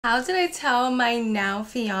How did I tell my now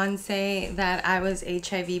fiance that I was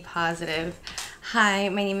HIV positive? Hi,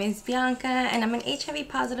 my name is Bianca and I'm an HIV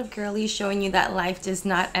positive girly showing you that life does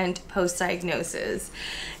not end post-diagnosis.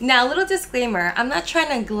 Now, a little disclaimer, I'm not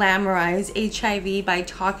trying to glamorize HIV by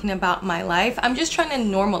talking about my life. I'm just trying to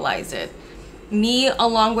normalize it. Me,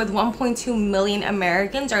 along with 1.2 million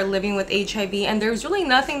Americans, are living with HIV, and there's really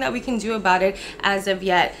nothing that we can do about it as of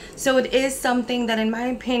yet. So it is something that, in my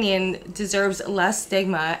opinion, deserves less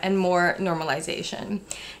stigma and more normalization.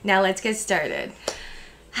 Now let's get started.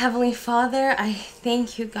 Heavenly Father, I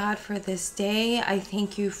thank you, God, for this day. I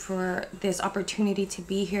thank you for this opportunity to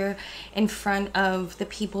be here in front of the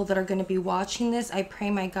people that are going to be watching this. I pray,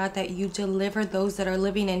 my God, that you deliver those that are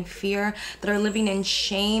living in fear, that are living in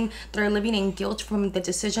shame, that are living in guilt from the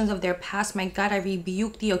decisions of their past. My God, I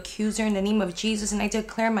rebuke the accuser in the name of Jesus, and I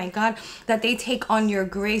declare, my God, that they take on your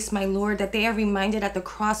grace, my Lord, that they are reminded at the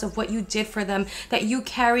cross of what you did for them, that you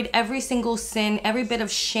carried every single sin, every bit of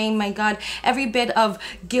shame, my God, every bit of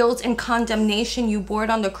guilt and condemnation you bore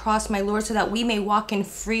on the cross, my Lord, so that we may walk in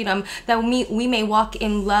freedom, that we may walk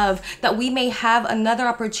in love, that we may have another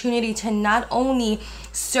opportunity to not only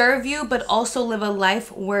serve you, but also live a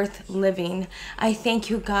life worth living. I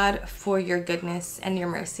thank you, God, for your goodness and your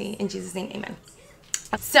mercy. In Jesus' name, amen.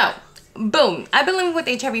 So, boom. I've been living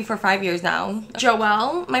with HIV for 5 years now.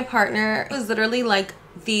 Joelle, my partner, was literally like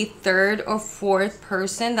the third or fourth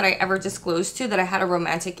person that I ever disclosed to that I had a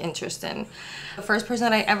romantic interest in. The first person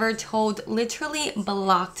that I ever told literally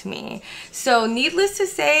blocked me. So needless to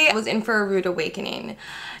say, I was in for a rude awakening.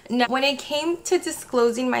 Now, when it came to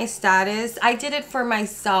disclosing my status, I did it for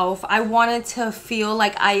myself. I wanted to feel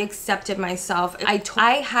like I accepted myself.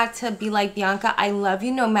 I had to be like, Bianca, I love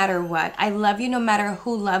you no matter what. I love you no matter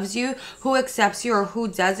who loves you, who accepts you, or who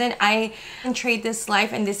doesn't. I can trade this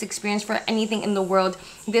life and this experience for anything in the world.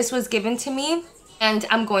 This was given to me, and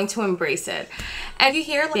I'm going to embrace it. And you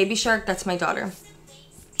hear Baby Shark, that's my daughter.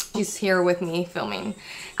 She's here with me filming.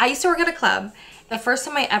 I used to work at a club. The first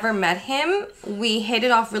time I ever met him, we hit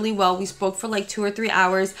it off really well. We spoke for like 2 or 3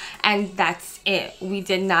 hours, and that's it. We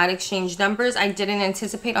did not exchange numbers. I didn't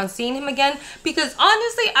anticipate on seeing him again because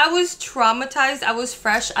honestly, I was traumatized. I was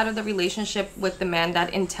fresh out of the relationship with the man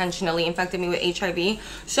that intentionally infected me with HIV.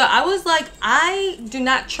 So I was like, I do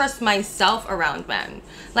not trust myself around men.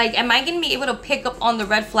 Like, am I gonna be able to pick up on the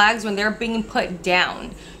red flags when they're being put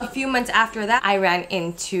down? A few months after that, I ran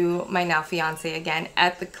into my now fiance again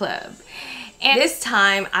at the club. And this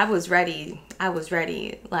time I was ready.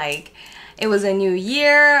 Like, it was a new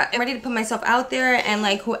year. I'm ready to put myself out there, and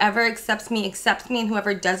like, whoever accepts me, and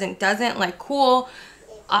whoever doesn't, like, cool.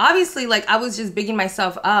 Obviously, like, I was just bigging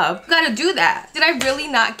myself up. Gotta do that. Did I really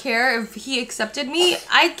not care if he accepted me?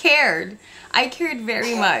 I cared. I cared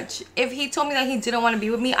very much. If he told me that he didn't want to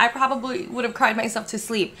be with me, I probably would have cried myself to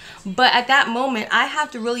sleep. But at that moment, I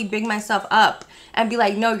have to really big myself up and be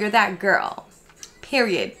like, no, you're that girl.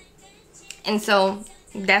 Period. And so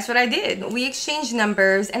that's what I did. We exchanged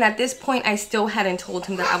numbers, and at this point I still hadn't told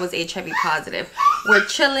him that I was HIV positive. We're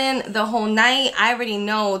chilling the whole night. I already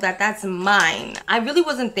know that that's mine. I really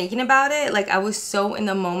wasn't thinking about it. Like, I was so in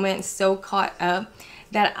the moment, so caught up,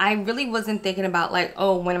 that I really wasn't thinking about like,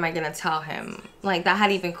 oh, when am I gonna tell him? Like, that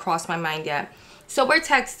hadn't even crossed my mind yet. So we're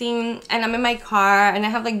texting, and I'm in my car, and I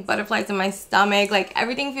have like butterflies in my stomach. Like,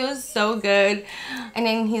 everything feels so good. And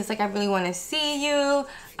then he's like, I really want to see you.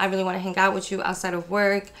 I really want to hang out with you outside of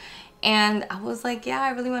work. And I was like, yeah, I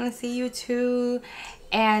really want to see you too.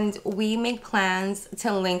 And we make plans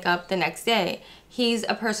to link up the next day. He's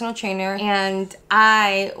a personal trainer, and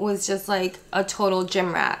I was just like a total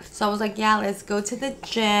gym rat. So I was like, yeah, let's go to the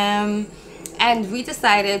gym. And we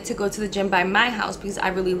decided to go to the gym by my house because I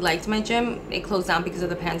really liked my gym. It closed down because of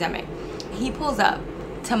the pandemic. He pulls up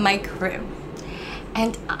to my crib,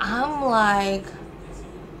 and I'm like,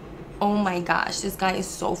 oh my gosh, this guy is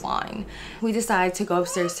so fine. We decided to go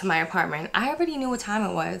upstairs to my apartment. I already knew what time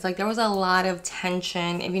it was. Like, there was a lot of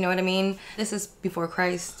tension, if you know what I mean. This is before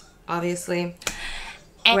Christ, obviously.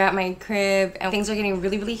 And we're at my crib, and things are getting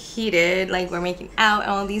really, really heated. Like, we're making out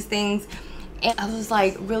and all these things. And I was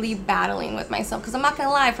like really battling with myself, because I'm not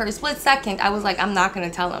gonna lie, for a split second I was like, I'm not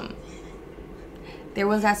gonna tell him. There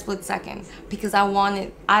was that split second because I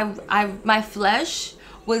wanted, my flesh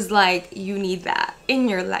was like, you need that in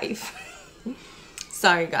your life.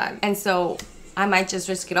 Sorry, God. And so I might just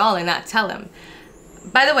risk it all and not tell him.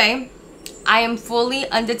 By the way, I am fully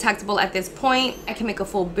undetectable at this point. I can make a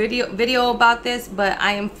full video about this, but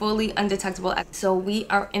I am fully undetectable. So we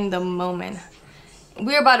are in the moment.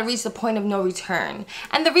 We're about to reach the point of no return.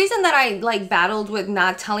 And the reason that I like battled with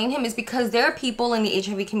not telling him is because there are people in the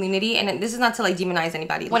HIV community, and this is not to like demonize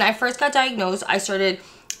anybody. When I first got diagnosed, I started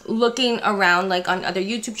looking around like on other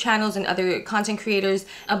YouTube channels and other content creators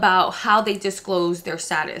about how they disclose their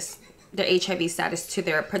status, their HIV status, to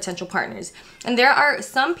their potential partners. And there are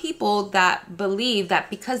some people that believe that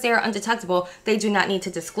because they are undetectable, they do not need to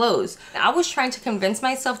disclose. I was trying to convince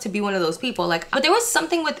myself to be one of those people, like, but there was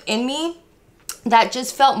something within me that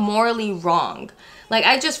just felt morally wrong. Like,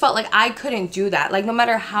 I just felt like I couldn't do that. Like, no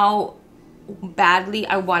matter how badly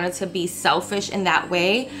I wanted to be selfish in that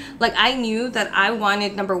way, like, I knew that I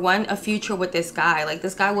wanted, number one, a future with this guy. Like,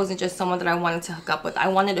 this guy wasn't just someone that I wanted to hook up with. I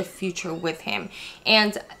wanted a future with him.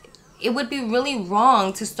 And it would be really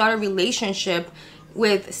wrong to start a relationship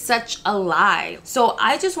with such a lie. So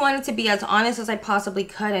I just wanted to be as honest as I possibly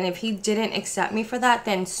could, and if he didn't accept me for that,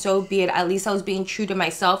 then so be it. At least I was being true to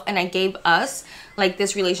myself, and I gave us, like,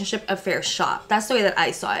 this relationship a fair shot. That's the way that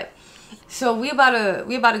I saw it. So we about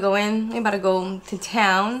to go in. We about to go to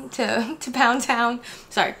town, to Pound Town.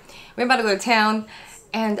 Sorry, we're about to go to town,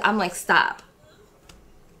 and I'm like, stop.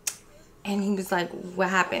 And he was like, what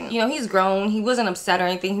happened? You know, he's grown. He wasn't upset or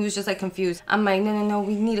anything. He was just like confused. I'm like, no,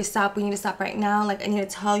 we need to stop. We need to stop right now. Like, I need to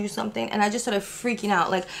tell you something. And I just started freaking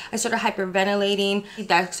out. Like, I started hyperventilating.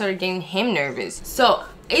 That started getting him nervous. So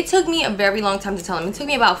it took me a very long time to tell him. It took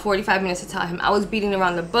me about 45 minutes to tell him. I was beating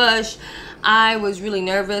around the bush. I was really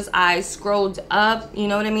nervous. I scrolled up, you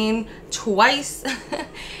know what I mean, twice.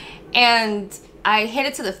 And I hit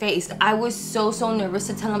it to the face. I was so nervous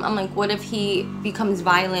to tell him. I'm like, what if he becomes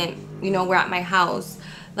violent? You know, we're at my house.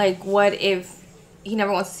 Like, what if he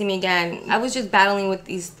never wants to see me again? I was just battling with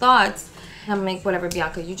these thoughts. And I'm like, whatever,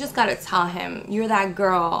 Bianca, you just gotta tell him. You're that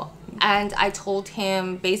girl. And I told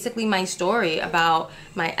him basically my story about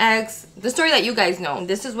my ex. The story that you guys know.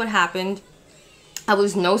 This is what happened. I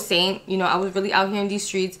was no saint, you know, I was really out here in these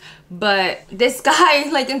streets, but this guy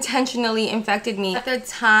like intentionally infected me. At the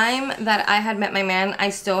time that I had met my man, I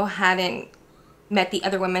still hadn't met the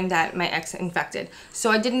other women that my ex infected.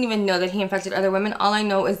 So I didn't even know that he infected other women. All I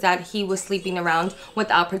know is that he was sleeping around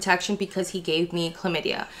without protection because he gave me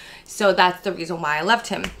chlamydia. So that's the reason why I left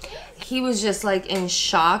him. He was just like in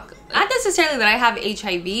shock. Not necessarily that I have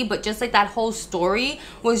HIV, but just like that whole story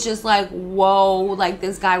was just like, whoa, like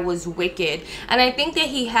this guy was wicked. And I think that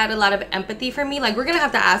he had a lot of empathy for me. Like, we're gonna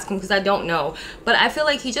have to ask him because I don't know. But I feel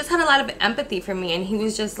like he just had a lot of empathy for me, and he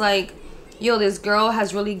was just like, yo, this girl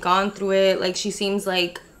has really gone through it. Like, she seems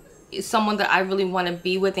like someone that I really want to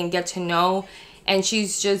be with and get to know. And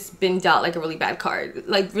she's just been dealt like a really bad card,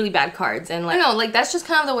 like really bad cards. And like, I don't know, like that's just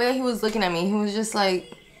kind of the way that he was looking at me. He was just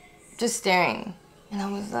like, just staring. And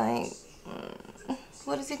I was like,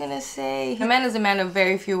 what is he gonna say? My man is a man of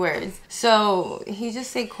very few words. So he just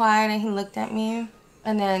stayed quiet and he looked at me.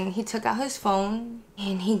 And then he took out his phone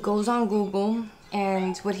and he goes on Google.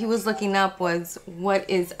 And what he was looking up was, what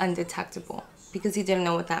is undetectable? Because he didn't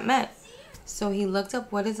know what that meant. So he looked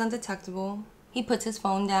up what is undetectable. He puts his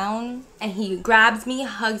phone down and he grabs me,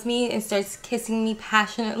 hugs me, and starts kissing me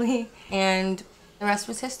passionately. And the rest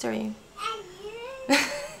was history.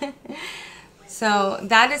 So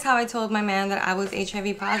that is how I told my man that I was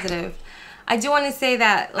HIV positive. I do want to say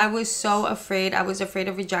that I was so afraid. I was afraid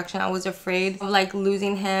of rejection. I was afraid of like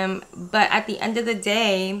losing him. But at the end of the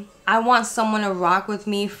day, I want someone to rock with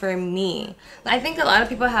me for me. I think a lot of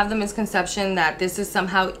people have the misconception that this is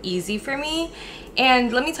somehow easy for me.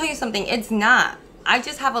 And let me tell you something, it's not. I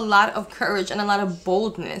just have a lot of courage and a lot of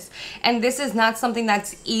boldness. And this is not something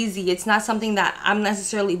that's easy. It's not something that I'm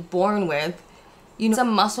necessarily born with. You know, it's a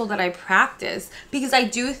muscle that I practice because I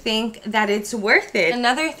do think that it's worth it.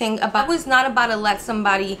 Another thing about, I was not about to let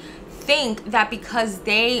somebody think that because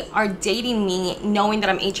they are dating me knowing that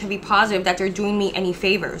I'm HIV positive that they're doing me any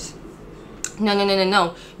favors.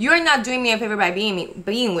 No. You are not doing me a favor by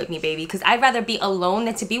being with me, baby, because I'd rather be alone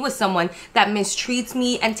than to be with someone that mistreats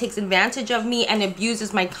me and takes advantage of me and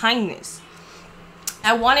abuses my kindness.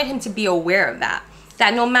 I wanted him to be aware of that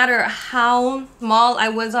no matter how small I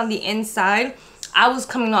was on the inside, I was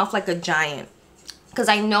coming off like a giant, because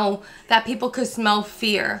I know that people could smell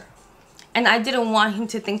fear, and I didn't want him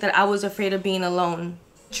to think that I was afraid of being alone.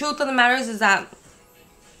 The truth of the matter is that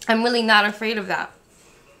I'm really not afraid of that.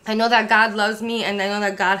 I know that God loves me, and I know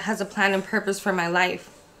that God has a plan and purpose for my life.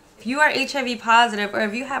 If you are HIV positive, or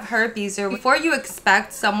if you have herpes, or before you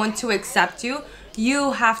expect someone to accept you,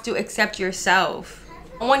 you have to accept yourself.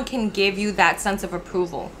 No one can give you that sense of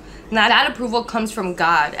approval. Now that approval comes from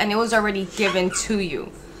God, and it was already given to you.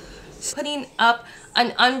 Putting up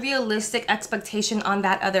an unrealistic expectation on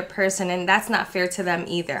that other person, and that's not fair to them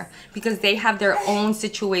either, because they have their own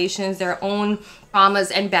situations, their own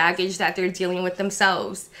traumas and baggage that they're dealing with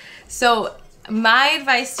themselves. So my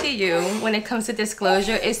advice to you when it comes to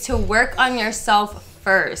disclosure is to work on yourself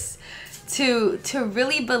first. to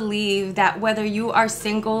really believe that whether you are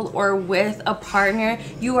single or with a partner,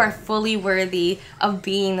 you are fully worthy of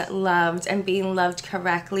being loved and being loved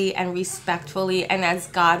correctly and respectfully and as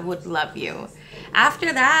God would love you.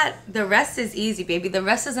 After that, the rest is easy, baby. The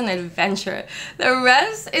rest is an adventure. The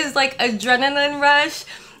rest is like adrenaline rush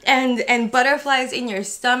and butterflies in your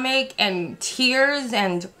stomach and tears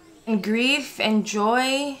and grief and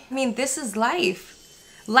joy. I mean, this is life.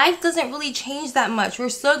 Life doesn't really change that much. We're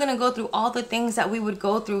still gonna go through all the things that we would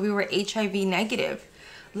go through if we were HIV negative.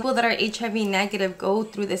 People that are HIV negative go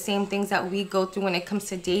through the same things that we go through when it comes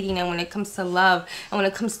to dating and when it comes to love and when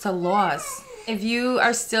it comes to loss. If you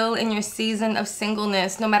are still in your season of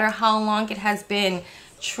singleness, no matter how long it has been,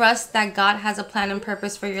 trust that God has a plan and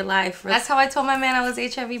purpose for your life. That's how I told my man I was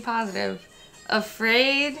HIV positive.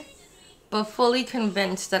 Afraid, but fully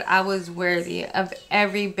convinced that I was worthy of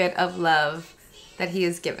every bit of love that he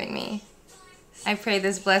is giving me. I pray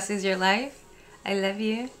this blesses your life. I love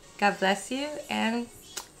you. God bless you. And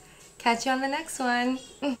catch you on the next one.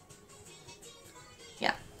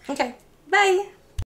 Yeah. Okay. Bye.